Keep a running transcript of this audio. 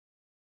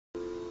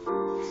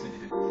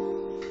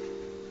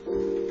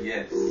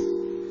Yes.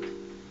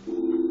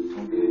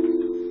 Okay.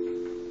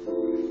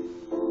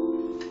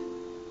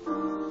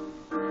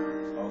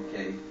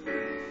 Okay.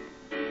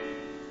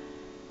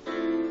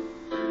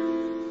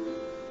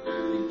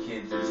 The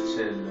kids is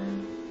chillin'.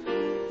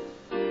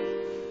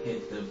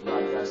 Hit the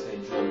block, I stay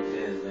drug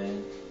dealing.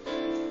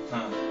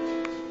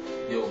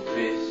 Yo,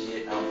 bitch,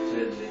 yeah, I'm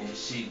feeling.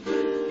 She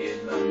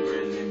looking, I'm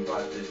grilling,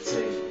 bout to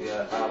take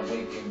her. I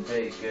wake and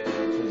bake her,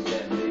 cause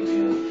that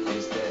nigga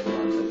is that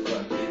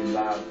motherfucking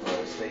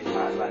lava. Stay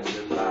hot like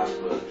the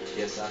lava.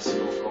 Yes, I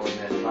smoke on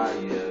that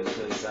fire,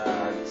 cause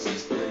I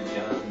just a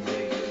young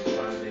nigga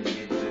trying to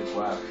get the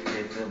guap.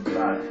 Hit the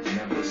block,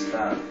 never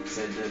stop.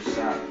 Set the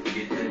shop,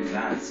 get the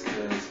knots,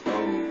 cause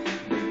oh,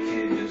 the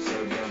kid is so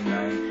young,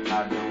 man.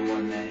 I don't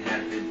wanna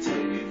have to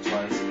tell you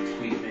twice.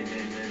 Creeping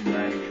in the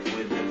night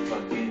with the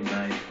fucking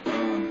knife.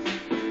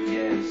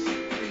 Yes,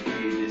 the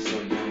kid is so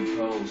young,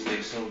 cold,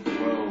 stay so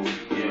cold.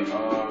 You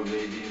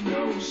already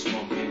know,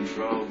 smoking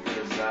bro,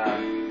 cause I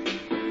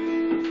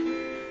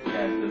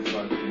got the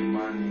fucking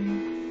money.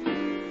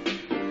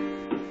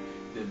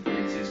 The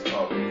bitches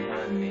call me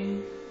honey.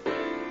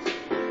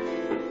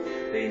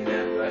 They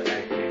never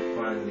acting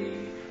funny.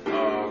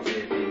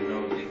 Already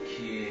know the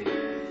kid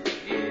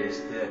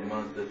is that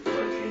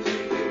motherfucking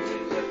nigga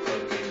with that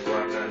fucking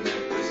guac. I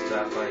never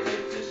stop, I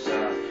hit the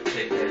shop.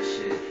 Take that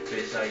shit,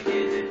 bitch, I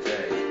get it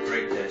back.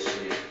 Break that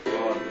shit,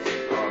 ballin'.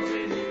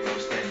 Already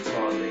don't stand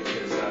tallin',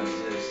 cause I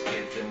just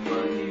get the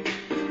money.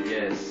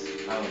 Yes,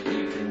 I don't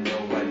even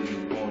know why you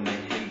wanna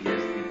hate.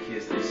 Yes, the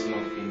kids they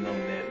smoking on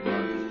that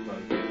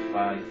motherfucking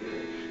fire.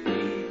 Me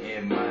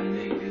and my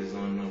niggas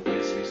on the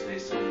west, we stay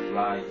so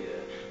flyer.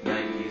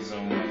 Nikes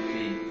on my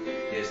feet,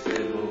 yes,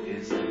 Tev-o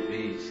is a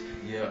beast.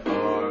 You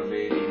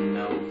already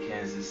know,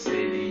 Kansas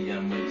City,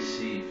 I'm a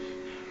chief.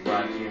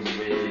 Rockin'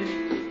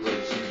 red,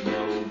 but you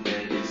know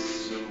that it's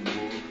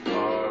Subaru.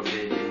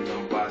 Already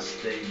know I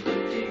stay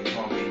looking,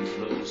 call me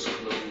Blues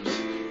Clues.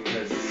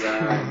 Cause I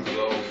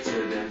go to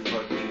that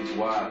fucking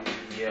guap.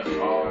 You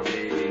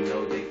already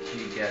know the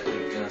kid got the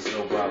gun,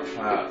 so I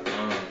pop.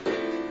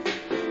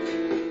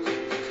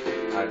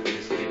 I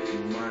just get the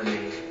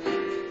money.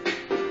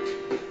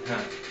 I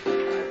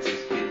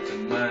just get the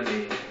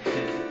money.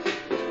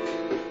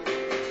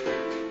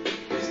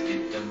 Just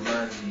get the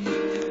money.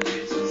 The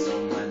bitches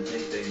on my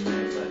dick, they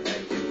never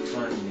acting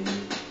funny.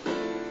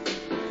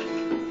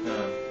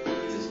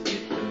 Just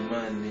get the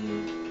money.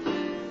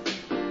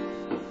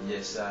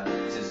 Yes, I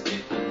just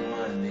get the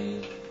money.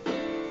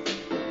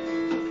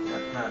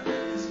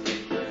 Just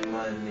get the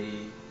money.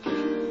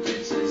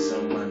 Bitches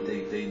on my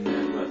dick, they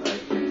never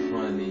acting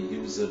funny.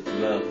 Use a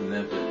bluff,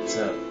 never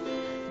tough.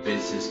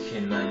 Bitches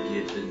cannot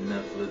get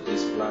enough of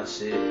this fly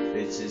shit.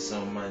 Bitches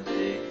on my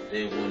dick,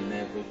 they will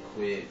never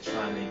quit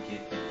trying to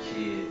get the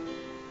kid.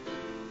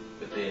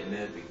 But they'll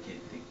never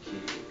get the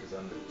kid, cause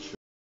I'm the truth.